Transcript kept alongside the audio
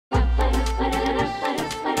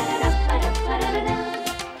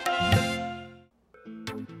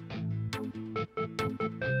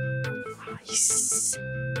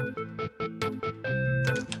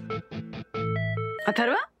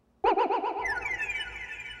अथर्वा,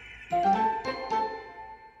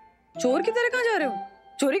 चोर की तरह कहाँ जा रहे हो?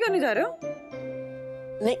 चोरी करने जा रहे हो?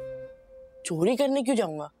 नहीं, चोरी करने क्यों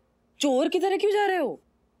जाऊंगा? चोर की तरह क्यों जा रहे हो?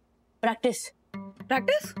 प्रैक्टिस।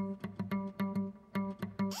 प्रैक्टिस?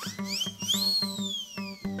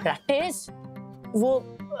 प्रैक्टिस? वो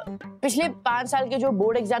पिछले 5 साल के जो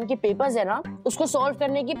बोर्ड एग्जाम के पेपर्स है ना, उसको सॉल्व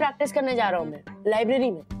करने की प्रैक्टिस करने जा रहा हूँ मैं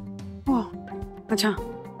लाइब्रेरी में। अच्छा,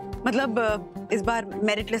 मतलब इस बार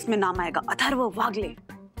मेरिट लिस्ट में नाम आएगा अथर्व वागले।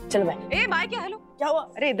 चलो भाई। ए भाई, क्या हेलो? क्या हुआ?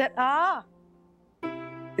 अरे इधर आ,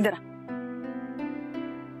 इधर आ।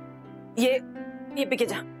 ये पी के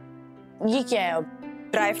जा। ये क्या है अब?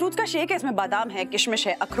 ड्राई फ्रूट्स का शेक है, इसमें बादाम है, किशमिश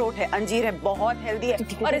है, अखरोट है, अंजीर है, बहुत हेल्दी है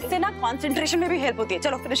और इससे ना कंसंट्रेशन में भी हेल्प होती है।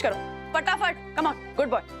 चलो फिनिश करो फटाफट, come on, good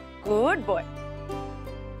boy, good boy.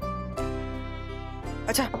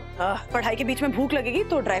 अच्छा, पढ़ाई के बीच में भूख लगेगी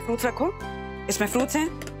तो ड्राई फ्रूट्स रखो, इसमें फ्रूट्स हैं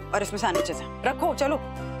और इसमें सैंडविचेस हैं। रखो, चलो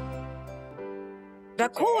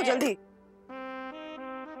रखो जल्दी।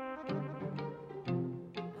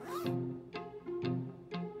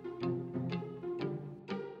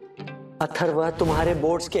 अथर्वा, तुम्हारे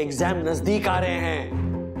बोर्ड्स के एग्जाम नजदीक आ रहे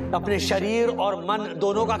हैं। अपने शरीर और मन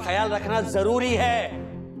दोनों का ख्याल रखना जरूरी है।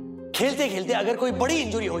 खेलते खेलते अगर कोई बड़ी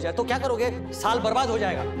इंजरी हो जाए तो क्या करोगे? साल बर्बाद हो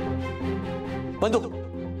जाएगा। बंदू,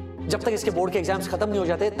 जब तक इसके बोर्ड के एग्जाम्स खत्म नहीं हो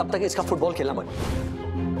जाते तब तक इसका फुटबॉल खेलना बंद।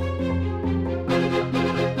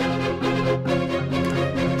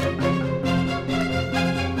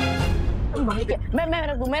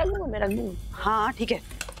 मैं रख दूं। हाँ ठीक है,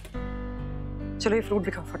 चलो ये फ्रूट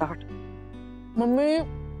दिखाओ फटाफट। मम्मी,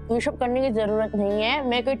 ये सब करने की जरूरत नहीं है।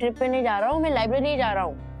 मैं कोई ट्रिप पे नहीं जा रहा हूँ, मैं लाइब्रेरी जा रहा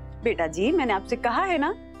हूँ। बेटा जी, मैंने आपसे कहा है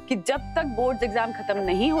ना कि जब तक बोर्ड एग्जाम खत्म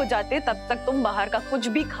नहीं हो जाते तब तक तुम बाहर का कुछ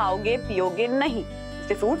भी खाओगे पियोगे नहीं।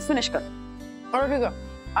 इसलिए फ्रूट्स फिनिश करो। और ठीक है,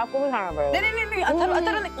 आपको भी खाना पड़ेगा। नहीं,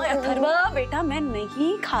 अथर्वा बेटा, मैं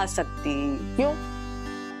नहीं खा सकती। क्यों?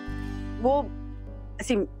 वो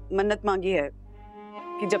ऐसी मन्नत मांगी है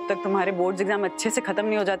कि जब तक तुम्हारे बोर्ड एग्जाम अच्छे से खत्म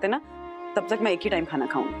नहीं हो जाते ना, तब तक मैं एक ही टाइम खाना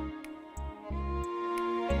खाऊंगी।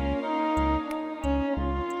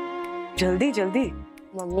 जल्दी जल्दी।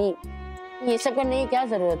 मम्मी, ये सब करने की क्या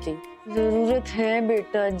जरूरत थी? जरूरत है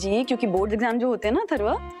बेटा जी, क्योंकि बोर्ड एग्जाम जो होते हैं ना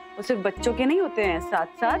अथर्वा, वो सिर्फ बच्चों के नहीं होते हैं, साथ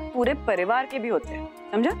साथ पूरे परिवार के भी होते हैं,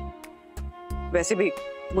 समझा? वैसे भी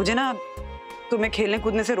मुझे ना तुम्हें खेलने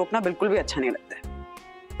कूदने से रोकना बिल्कुल भी अच्छा नहीं लगता है,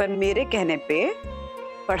 पर मेरे कहने पे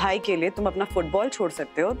पढ़ाई के लिए तुम अपना फुटबॉल छोड़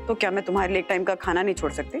सकते हो, तो क्या मैं तुम्हारे लिए एक टाइम का खाना नहीं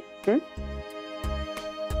छोड़ सकती?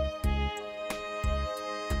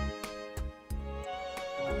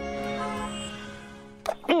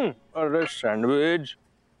 अरे सैंडविच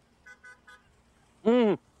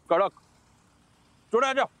कड़क, छोड़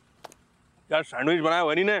आ जाओ। क्या सैंडविच बनाया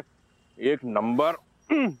वनी ने, एक नंबर।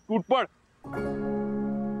 टूट पड़।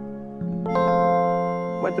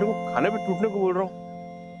 मैं तेरे को खाने पे टूटने को बोल रहा हूँ,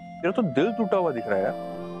 तेरा तो दिल टूटा हुआ दिख रहा है यार।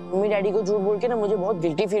 मम्मी डैडी को झूठ बोल के ना मुझे बहुत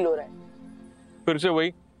गिल्टी फील हो रहा है। फिर से वही?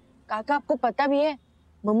 काका, आपको पता भी है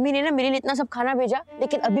मम्मी ने ना मेरे लिए इतना सब खाना भेजा,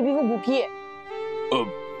 लेकिन अभी भी वो भूखी है।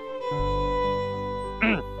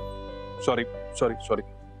 Sorry sorry sorry.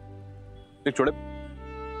 देख छोड़े,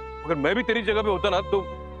 अगर मैं भी तेरी जगह पे होता ना तो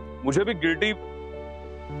मुझे भी गिल्टी।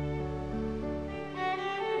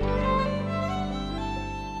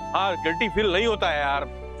 हाँ, गिल्टी फील नहीं होता है यार,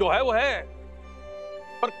 जो है वो है।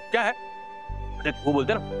 पर क्या है, वो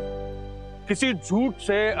बोलते ना, किसी झूठ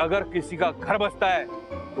से अगर किसी का घर बसता है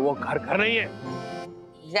तो वो घर घर नहीं है।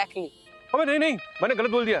 Exactly. अबे नहीं, मैंने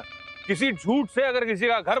गलत बोल दिया। किसी झूठ से अगर किसी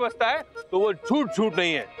का घर बसता है तो वो झूठ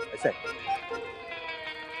नहीं है, ऐसे।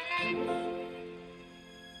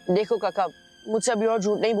 देखो काका, मुझसे अभी और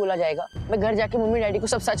झूठ नहीं बोला जाएगा। मैं घर जाके मम्मी डैडी को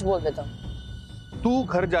सब सच बोल देता हूँ। तू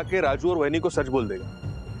घर जाके राजू और वैनी को सच बोल देगा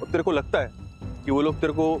और तेरे को लगता है कि वो लोग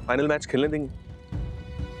तेरे को फाइनल मैच खेलने देंगे?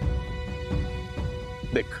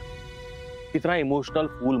 देख, इतना इमोशनल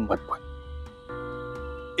फूल मत बन।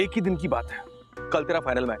 एक ही दिन की बात है, कल तेरा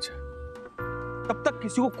फाइनल मैच है, तब तक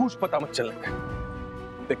किसी को कुछ पता मत चलने का।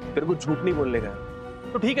 देख, तेरे को झूठ नहीं बोलने का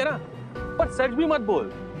तो ठीक है ना, पर सच भी मत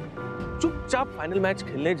बोल। चुपचाप फाइनल मैच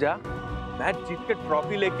खेलने जा, मैच जीत के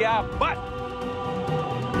ट्रॉफी लेके आ, बस।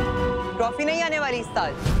 ट्रॉफी नहीं आने वाली इस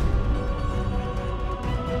साल।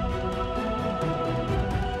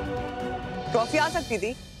 ट्रॉफी आ सकती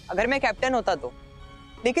थी अगर मैं कैप्टन होता तो,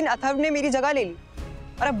 लेकिन अथर्व ने मेरी जगह ले ली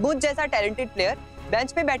और अब मुझ जैसा टैलेंटेड प्लेयर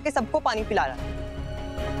बेंच पे बैठ के सबको पानी पिला रहा है।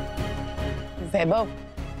 वैभव,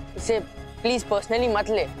 इसे प्लीज पर्सनली मत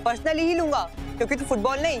ले। पर्सनली ही लूंगा, क्योंकि तू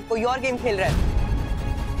फुटबॉल नहीं कोई और गेम खेल रहा है।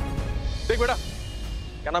 देख बेटा,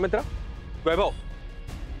 क्या नाम है तेरा? वैभव।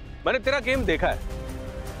 मैंने तेरा गेम देखा है।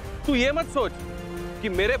 तू ये मत सोच कि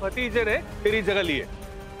मेरे भतीजे ने तेरी जगह ली है।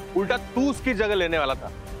 उल्टा तू उसकी जगह लेने वाला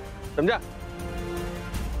था, समझा?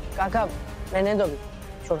 काका रहने दो,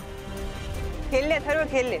 छोड़ो। खेल ले अथर्व,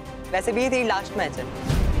 खेल ले, वैसे भी ये तेरी लास्ट मैच है।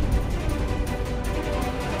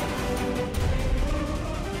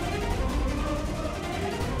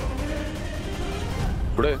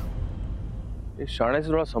 थोड़े ये शाणे से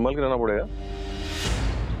थोड़ा संभल के रहना पड़ेगा।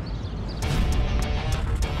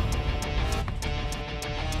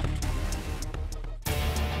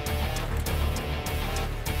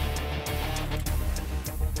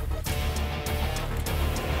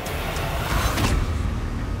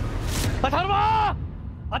 अथर्वा!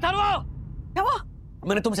 अथर्वा! क्या हुआ?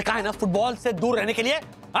 मैंने तुमसे कहा है ना फुटबॉल से दूर रहने के लिए।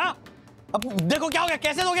 हाँ, अब देखो क्या हो गया,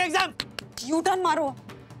 कैसे दोगे एग्जाम? यू टर्न मारो।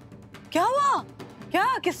 क्या हुआ? क्या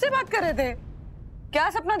किससे बात कर रहे थे? क्या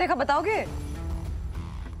सपना देखा बताओगे?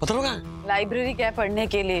 अथर्वा कहाँ? लाइब्रेरी क्या पढ़ने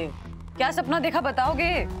के लिए? क्या सपना देखा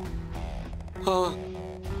बताओगे? हाँ,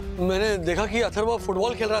 मैंने देखा कि अथर्वा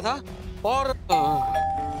फुटबॉल खेल रहा था और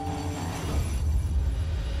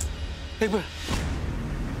एक मिनट।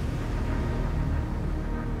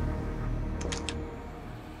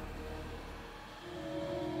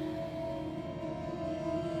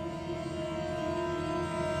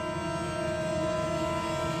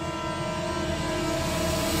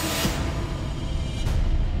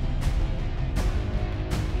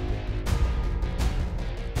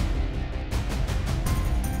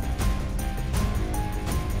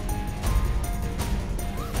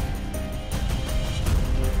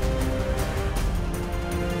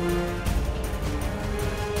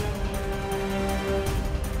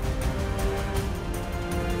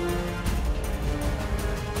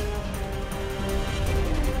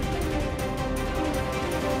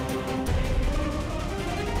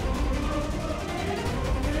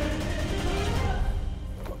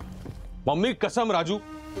 मम्मी कसम राजू,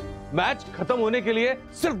 मैच खत्म होने के लिए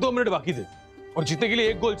सिर्फ 2 मिनट बाकी थे और जीतने के लिए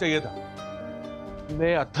 1 गोल चाहिए था।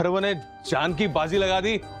 मैं अथर्व ने जान की बाजी लगा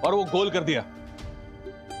दी और वो गोल कर दिया।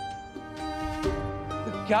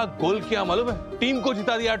 क्या गोल किया मालूम है? टीम को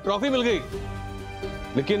जिता दिया, ट्रॉफी मिल गई।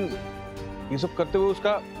 लेकिन ये सब करते हुए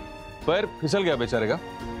उसका पैर फिसल गया बेचारे का।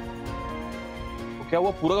 तो क्या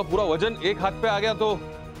वो पूरा का पूरा वजन एक हाथ पे आ गया तो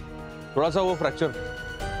थोड़ा सा वो फ्रैक्चर।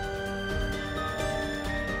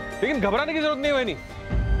 लेकिन घबराने की जरूरत नहीं है, नहीं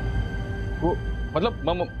वो मतलब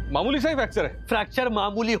मामूली सा ही फ्रैक्चर है। फ्रैक्चर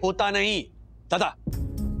मामूली होता नहीं दादा।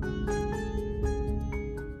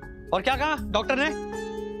 और क्या कहा डॉक्टर ने?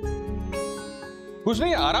 कुछ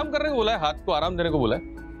नहीं, आराम करने को बोला है, हाथ को आराम देने को बोला है।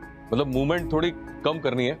 मतलब मूवमेंट थोड़ी कम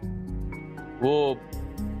करनी है। वो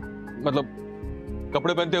मतलब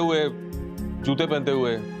कपड़े पहनते हुए, जूते पहनते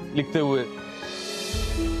हुए, लिखते हुए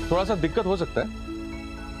थोड़ा सा दिक्कत हो सकता है।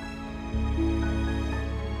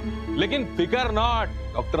 लेकिन फिकर नॉट,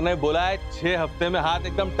 डॉक्टर ने बोला है 6 हफ्ते में हाथ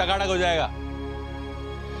एकदम टकाटक हो जाएगा।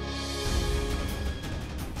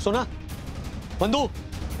 सुना बंधु?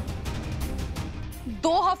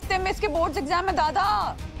 2 हफ्ते में इसके बोर्ड्स एग्जाम है दादा।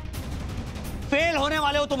 फेल होने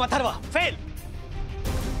वाले हो तुम अथर्वा, फेल।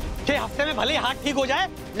 6 हफ्ते में भले ही हाथ ठीक हो जाए,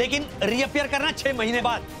 लेकिन रीअपियर करना 6 महीने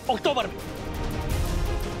बाद, अक्टूबर में।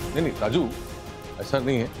 नहीं राजू, ऐसा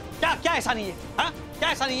नहीं है। क्या क्या ऐसा नहीं है? हाँ, क्या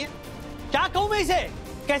ऐसा नहीं है? क्या कहूं मैं इसे?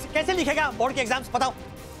 कैसे लिखेगा बोर्ड के एग्जाम्स? बताओ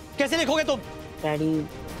कैसे लिखोगे तुम? Daddy,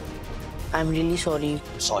 I am really sorry.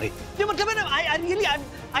 Sorry ये मतलब है ना,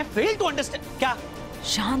 आई फेल टू अंडरस्टैंड। क्या?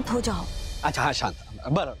 शांत हो जाओ। अच्छा हाँ, शांत,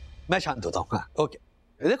 बराबर, मैं शांत होता हूँ। हाँ ओके,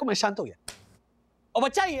 देखो मैं शांत हो गया। और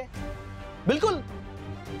बच्चा ही है, बिल्कुल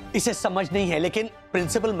इसे समझ नहीं है, लेकिन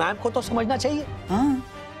प्रिंसिपल मैम को तो समझना चाहिए। हाँ।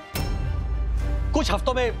 कुछ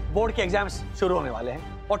हफ्तों में बोर्ड के एग्जाम्स शुरू होने वाले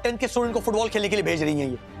हैं और 10th के स्टूडेंट को फुटबॉल खेलने के लिए भेज रही हैं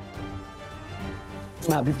ये।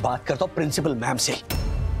 मैं अभी बात करता हूं प्रिंसिपल मैम से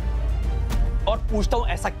और पूछता हूं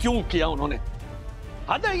ऐसा क्यों किया उन्होंने।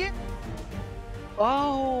 हद है ये।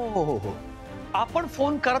 आपण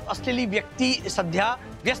फोन करत असलेली व्यक्ती सध्या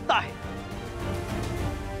व्यस्त आहे।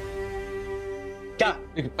 क्या?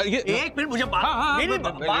 एक मिनट, मुझे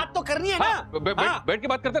बात तो करनी है ना। बैठ के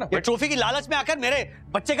बात करते ना। ये ट्रॉफी की लालच में आकर मेरे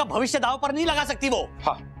बच्चे का भविष्य दांव पर नहीं लगा सकती वो।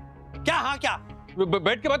 हाँ क्या? हाँ क्या?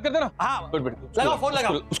 बैठ के बात करते ना। हाँ बैठ लगाओ फोन,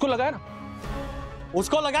 लगाओ। उसको लगाया ना,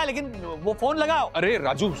 उसको लगाया, लेकिन वो फोन लगाओ। अरे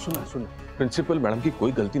राजू सुन, प्रिंसिपल मैडम की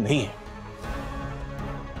कोई गलती नहीं है।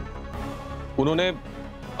 उन्होंने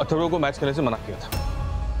अथर्व को मैच खेलने से मना किया था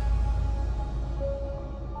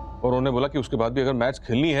और उन्होंने बोला कि उसके बाद भी अगर मैच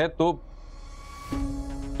खेलनी है तो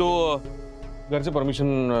घर से परमिशन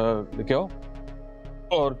लेके आओ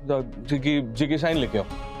और जी के साइन लेके आओ।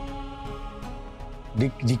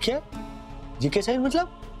 जी के साइन मतलब?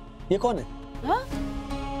 ये कौन है? हाँ?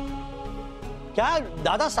 क्या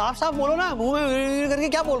दादा, साफ साफ बोलो ना, मुंह में करके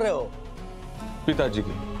क्या बोल रहे हो? पिताजी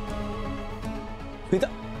की।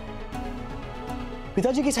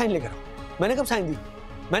 पिताजी की साइन लेकर आओ। मैंने कब साइन दी?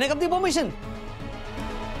 मैंने कब दी परमिशन?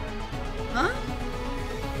 हाँ?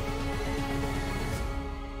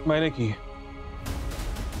 मैंने की है।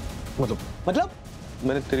 मतलब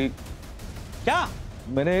मैंने तेरी क्या?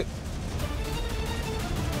 मैंने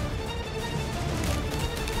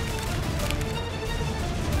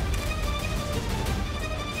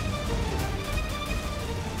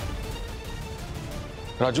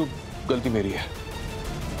राजू, गलती मेरी है।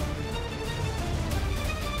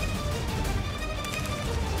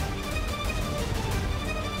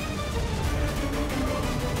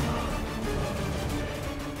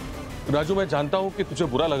 राजू, मैं जानता हूं कि तुझे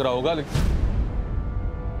बुरा लग रहा होगा, लेकिन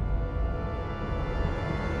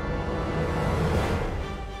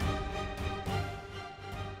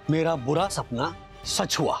मेरा बुरा सपना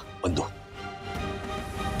सच हुआ बंधु।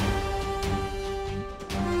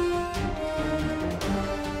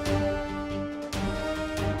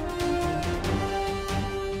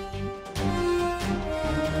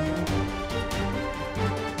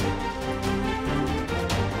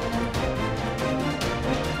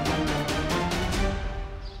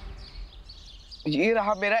 ये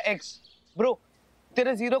रहा मेरा एक्स। ब्रो,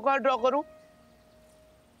 तेरा जीरो कहाँ ड्रॉ करूं?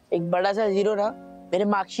 एक बड़ा सा जीरो ना मेरे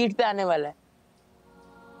मार्कशीट पे आने वाला है।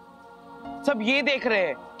 सब ये देख रहे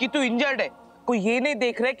हैं कि तू इंजर्ड है, कोई ये नहीं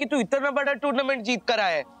देख रहा है कि तू इतना बड़ा टूर्नामेंट जीत कर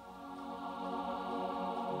आया है।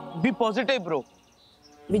 B positive bro.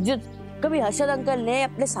 विद्युत, कभी हर्षद अंकल ने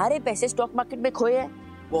अपने सारे पैसे स्टॉक मार्केट में खोए हैं?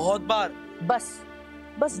 बहुत बार।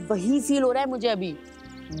 बस वही फील हो रहा है मुझे अभी।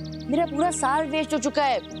 मेरा पूरा साल वेस्ट हो चुका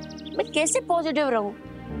है, मैं कैसे पॉजिटिव रहूं?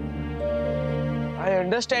 आई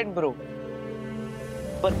अंडरस्टैंड ब्रो,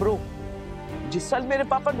 पर ब्रो जिस साल मेरे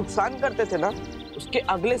पापा नुकसान करते थे ना, उसके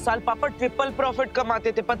अगले साल पापा ट्रिपल प्रॉफिट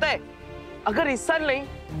कमाते थे, पता है? अगर इस साल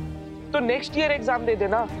नहीं तो नेक्स्ट ईयर एग्जाम दे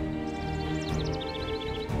देना,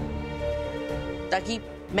 ताकि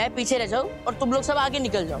मैं पीछे रह जाऊं और तुम लोग सब आगे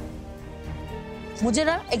निकल जाओ। मुझे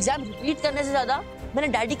ना एग्जाम रिपीट करने से ज्यादा मैंने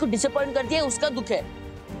डैडी को डिसअपॉइंट कर दिया, उसका दुख है,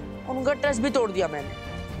 और उनका ट्रस्ट भी तोड़ दिया मैंने।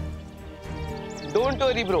 डोंट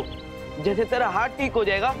वरी ब्रो, जैसे तेरा हार्ट ठीक हो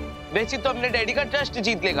जाएगा वैसे तो अपने डैडी का ट्रस्ट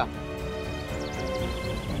जीत लेगा।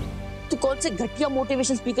 तू कौन से घटिया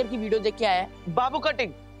मोटिवेशन स्पीकर की वीडियो देख के आया है? बाबू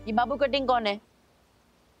कटिंग। ये बाबू कटिंग कौन है?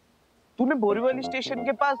 तूने बोरीवली स्टेशन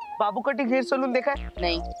के पास बाबू कटिंग हेयर सैलून देखा है?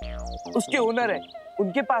 नहीं। उसके ओनर है,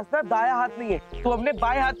 उनके पास ना दाया हाथ नहीं है, तो अपने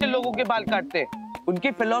बाएं हाथ से लोगों के बाल काटते हैं।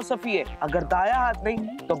 उनकी फिलॉसफी है, अगर दाया हाथ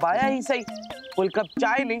नहीं तो बाया ही सही, फुल कप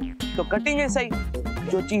चाय नहीं तो कटिंग है सही।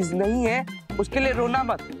 जो चीज नहीं है उसके लिए रोना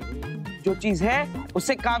मत, जो चीज है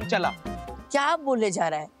उससे काम चला। क्या बोले जा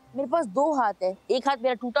रहा है? मेरे पास दो हाथ है, एक हाथ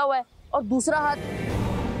मेरा टूटा हुआ है और दूसरा हाथ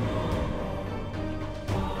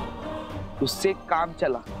उससे काम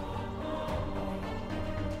चला।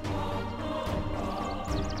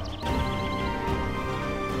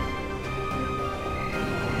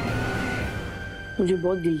 मुझे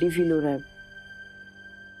बहुत गिल्टी फील हो रहा है।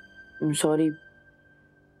 सॉरी,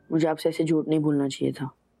 मुझे आपसे ऐसे झूठ नहीं बोलना चाहिए था।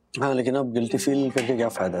 हाँ, लेकिन अब गिल्टी फील करके क्या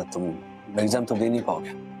फायदा? तुम एग्जाम तो दे नहीं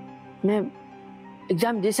पाओगे। मैं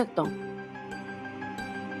एग्जाम दे सकता हूँ।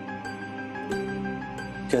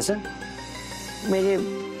 कैसे? मेरे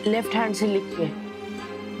लेफ्ट हैंड से लिख के।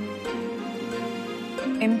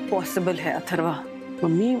 इम्पॉसिबल है Atharva.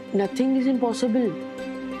 Mummy, nothing is impossible.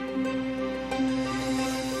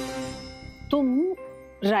 तुम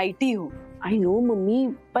राइटी हो। आई नो मम्मी,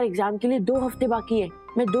 पर एग्जाम के लिए 2 हफ्ते बाकी है।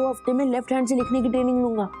 मैं 2 हफ्ते में लेफ्ट हैंड से लिखने की ट्रेनिंग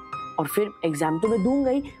लूंगा और फिर एग्जाम तो मैं दूंगा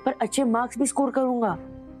ही, पर अच्छे मार्क्स भी स्कोर करूंगा।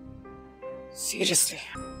 सीरियसली?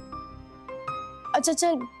 अच्छा,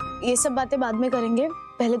 ये सब बातें बाद में करेंगे,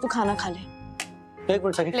 पहले तू खाना खा ले। एक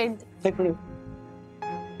मिनट,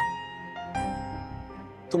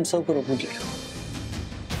 तुम सब करो, पूछ ले।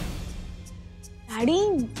 डैडी,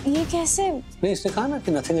 ये कैसे? नहीं, इसने कहा ना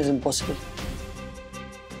कि नथिंग इज इम्पॉसिबल।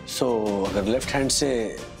 सो अगर लेफ्ट हैंड से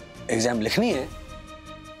एग्जाम लिखनी है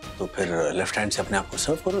तो फिर लेफ्ट हैंड से अपने आप को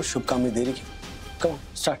सर्व करो। शुभ काम में देरी की। Come on,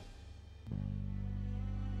 start.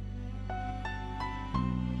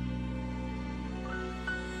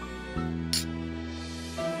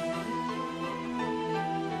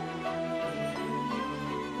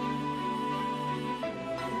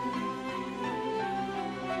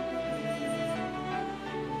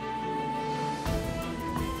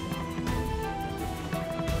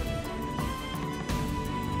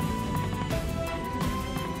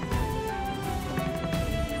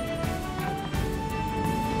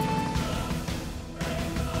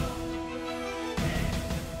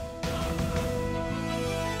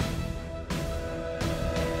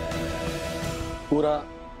 पूरा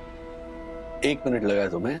 1 मिनट लगा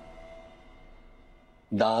तुम्हें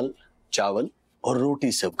दाल, चावल और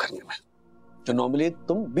रोटी सर्व करने में। जो नॉर्मली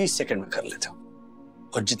तुम 20 सेकंड में कर लेते हो।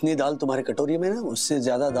 और जितनी दाल तुम्हारे कटोरी में ना, उससे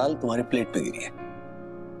ज्यादा दाल तुम्हारी प्लेट पे गिरी है।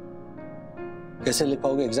 कैसे लिख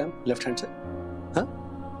पाओगे एग्जाम लेफ्ट हैंड से? हाँ?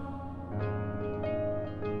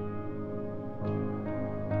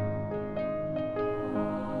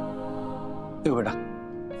 देखो बेटा,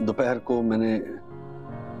 दोपहर को मैंने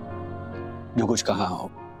जो कुछ कहा हो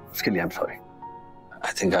उसके लिए I am sorry.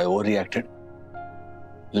 I think I over reacted.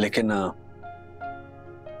 लेकिन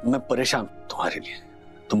मैं परेशान तुम्हारे लिए,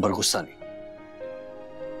 तुम पर गुस्सा नहीं।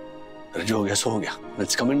 जो हो गया सो हो गया।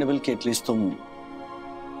 इट्स कमेंडेबल कि एटलीस्ट तुम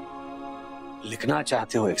लिखना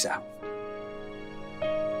चाहते हो exam.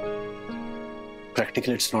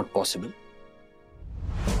 Practically it's not possible,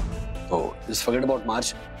 तो just forget about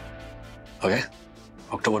March. Okay,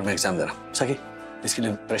 अक्टूबर में एग्जाम देना। सकी, इसके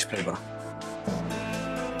लिए फ्रेश प्लेट बना।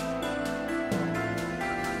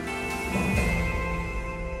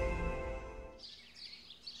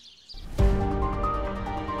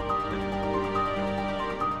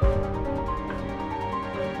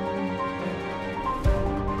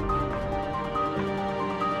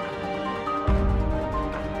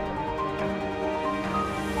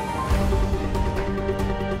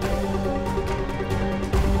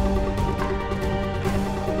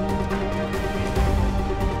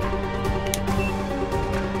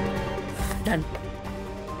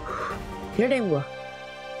 कितना टाइम हुआ?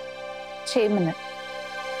 6 मिनट।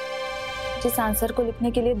 जिस आंसर को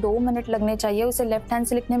लिखने के लिए 2 मिनट लगने चाहिए, उसे लेफ्ट हैंड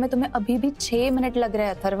से लिखने में तुम्हें अभी भी 6 मिनट लग रहे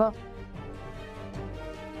हैं अथर्वा।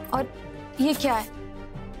 और ये क्या है?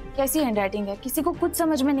 कैसी हैंडराइटिंग है? किसी को कुछ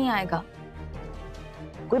समझ में नहीं आएगा।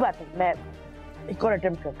 कोई बात नहीं, मैं एक और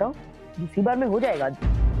अटेम्प्ट करता हूँ, दूसरी बार में हो जाएगा।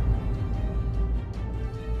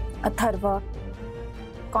 अथर्वा,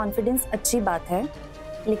 कॉन्फिडेंस अच्छी बात है,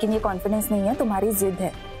 लेकिन ये कॉन्फिडेंस नहीं है, तुम्हारी जिद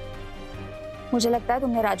है। मुझे लगता है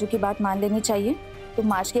तुमने राजू की बात मान लेनी चाहिए। तुम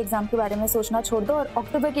मार्च के एग्जाम के बारे में सोचना छोड़ दो और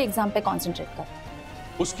अक्टूबर के एग्जाम पे कंसंट्रेट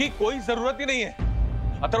कर। उसकी कोई जरूरत ही नहीं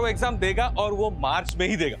है। अथर्व एग्जाम देगा और वो मार्च में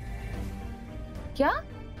ही देगा। क्या?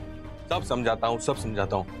 सब समझाता हूँ, सब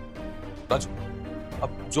समझाता हूँ राजू।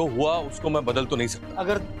 अब जो हुआ उसको मैं बदल तो नहीं सकता।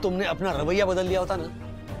 अगर तुमने अपना रवैया बदल लिया होता ना,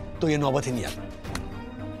 तो ये नौबत ही नहीं आती।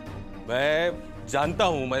 मैं जानता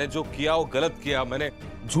हूँ मैंने जो किया वो गलत किया, मैंने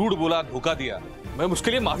झूठ बोला, धोखा दिया, मैं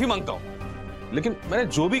उसके लिए माफी मांगता हूँ। लेकिन मैंने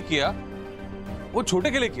जो भी किया वो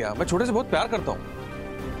छोटे के लिए किया। मैं छोटे से बहुत प्यार करता हूँ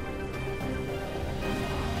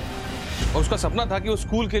और उसका सपना था कि वो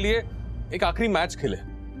स्कूल के लिए एक आखिरी मैच खेले।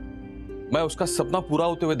 मैं उसका सपना पूरा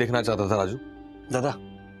होते हुए देखना चाहता था राजू। दादा,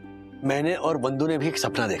 मैंने और बंधु ने भी एक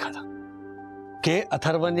सपना देखा था कि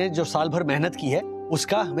अथर्व ने जो साल भर मेहनत की है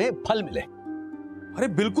उसका हमें फल मिले। अरे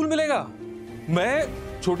बिल्कुल मिलेगा।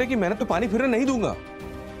 मैं छोटे की मेहनत पे पानी फिरने नहीं दूंगा।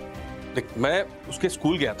 देख, मैं उसके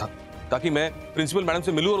स्कूल गया था ताकि मैं प्रिंसिपल मैडम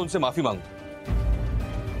से मिलूं और उनसे माफी मांगूं।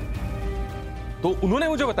 तो उन्होंने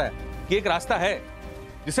मुझे बताया कि एक रास्ता है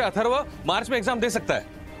जिसे अथर्व मार्च में एग्जाम दे सकता है।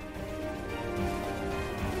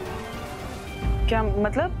 क्या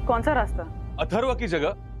मतलब? कौन सा रास्ता? अथर्व की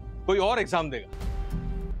जगह कोई और एग्जाम देगा।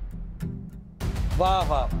 वाह वाह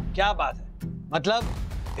वाह, क्या बात है। मतलब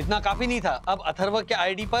इतना काफी नहीं था, अब अथर्व के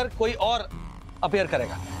आईडी पर कोई और अपीयर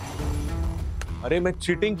करेगा। अरे मैं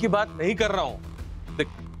चीटिंग की बात नहीं कर रहा हूं। देख,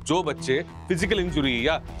 जो बच्चे फिजिकल इंजुरी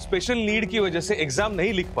या स्पेशल नीड की वजह से एग्जाम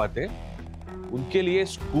नहीं लिख पाते, उनके लिए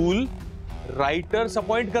स्कूल राइटर्स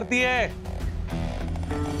अपॉइंट करती है।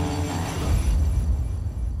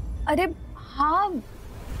 अरे हाँ,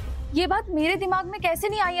 ये बात मेरे दिमाग में कैसे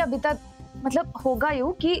नहीं आई अभी तक। मतलब होगा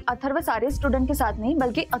यूं कि अथर्व सारे स्टूडेंट के साथ नहीं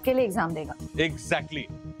बल्कि अकेले एग्जाम देगा। एग्जैक्टली।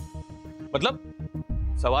 मतलब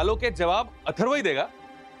सवालों के जवाब अथर्व ही देगा,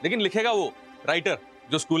 लेकिन लिखेगा वो राइटर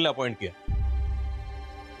जो स्कूल ने अपॉइंट किया।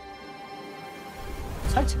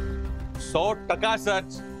 सच? 100%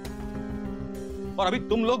 सच। और अभी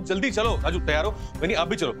तुम लोग जल्दी चलो। राजू तैयार हो? नहीं, आप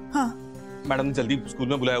भी चलो। हाँ। मैडम ने जल्दी स्कूल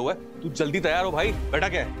में बुलाया हुआ है, तू जल्दी तैयार हो भाई। बैठा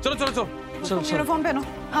क्या है? चलो चलो चलो चलो यूनिफॉर्म पहनो।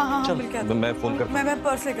 हाँ हाँ हाँ, मिल के आते। मैं फोन करता हूं। मैं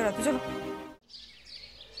पर्स लेकर आती हूँ। चलो।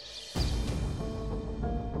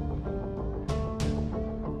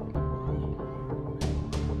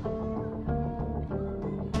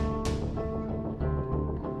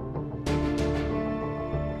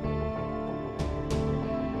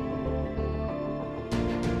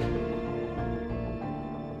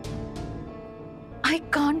 I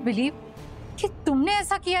can't believe कि तुमने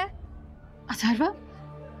ऐसा किया है। Atharva,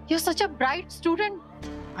 you're such a bright student.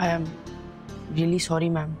 I am really sorry,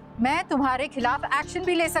 ma'am. मैं तुम्हारे खिलाफ एक्शन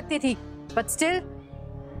भी ले सकती थी, but still,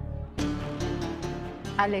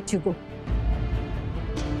 I'll let you go.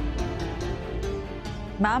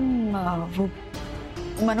 Ma'am, वो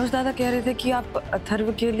मनोज दादा कह रहे थे कि आप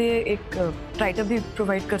अथर्व के लिए एक राइटर भी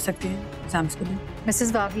प्रोवाइड कर सकती हैं एग्जाम्स के लिए।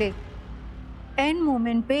 मिसेस वागले, एंड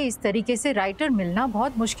मोमेंट पे इस तरीके से राइटर मिलना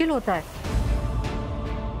बहुत मुश्किल होता है।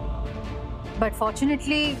 बट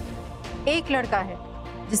फॉर्चुनेटली एक लड़का है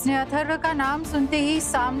जिसने अथर्व का नाम सुनते ही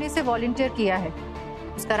सामने से वॉलंटियर किया है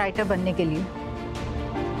उसका राइटर बनने के लिए।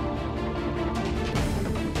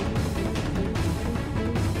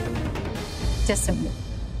 Just a minute.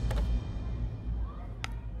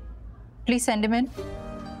 Please send him in.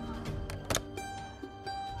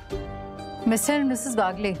 Mister and Mrs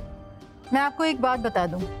वागले, मैं आपको एक बात बता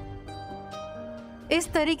दूं।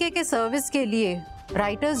 इस तरीके के सर्विस के लिए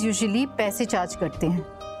राइटर्स यूजुअली पैसे चार्ज करते हैं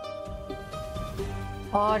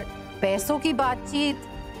और पैसों की बातचीत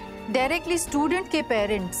डायरेक्टली स्टूडेंट के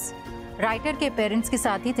पेरेंट्स राइटर के पेरेंट्स के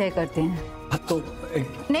साथ ही तय करते हैं। तो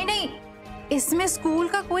नहीं, इसमें स्कूल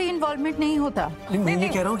का कोई इन्वॉल्वमेंट नहीं होता। मैं ये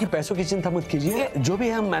कह रहा हूँ कि पैसों की चिंता मत कीजिए, जो भी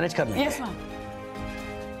है हम मैनेज कर लेंगे। Yes ma'am.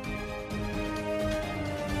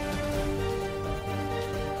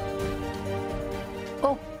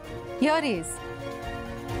 Oh, here he is.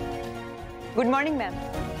 Good morning ma'am.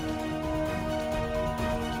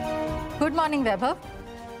 Good morning Vaibhav,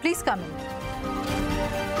 please come in.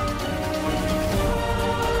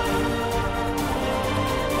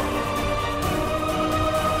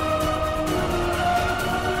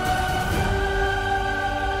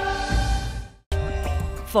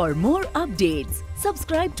 For more updates,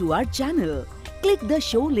 subscribe to our channel, click the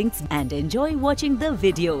show links and enjoy watching the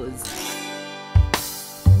videos.